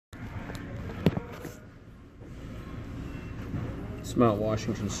It's Mount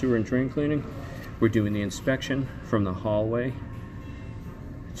Washington Sewer and Drain Cleaning. We're doing the inspection from the hallway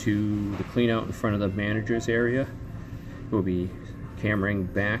to the clean out in front of the manager's area. We'll be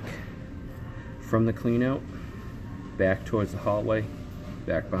cameraing back from the clean out, back towards the hallway,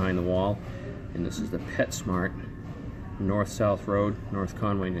 back behind the wall. And this is the PetSmart, North-South Road, North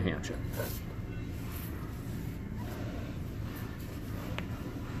Conway, New Hampshire.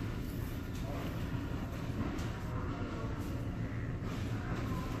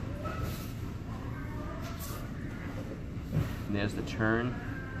 And there's the turn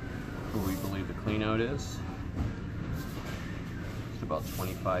where we believe the clean out is. It's about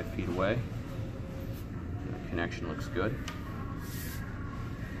 25 feet away. The connection looks good.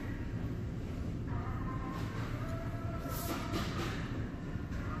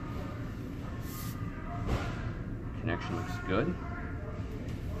 Connection looks good.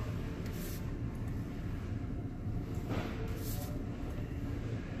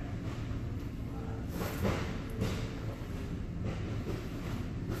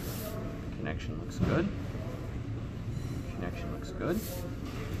 Connection looks good. Connection looks good.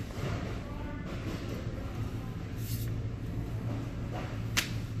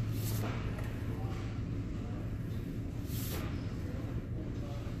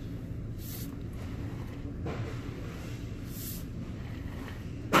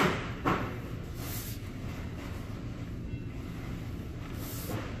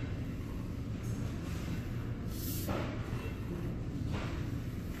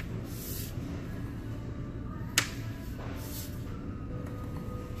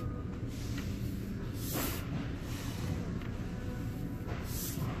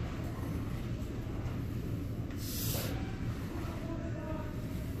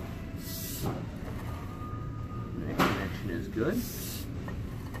 Is good.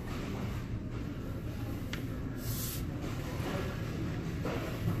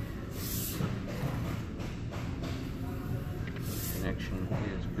 Connection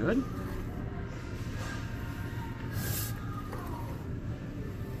is good.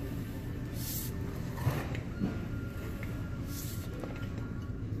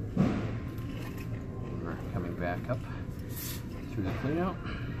 We're coming back up through the clean out.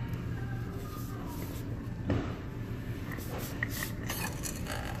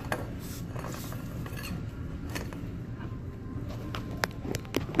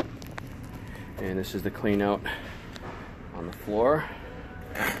 And this is the clean out on the floor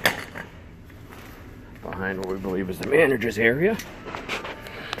behind what we believe is the manager's area.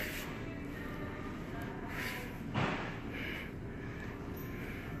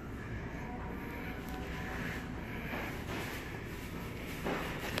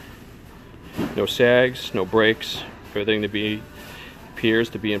 No sags, no breaks, everything appears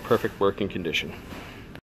to be in perfect working condition.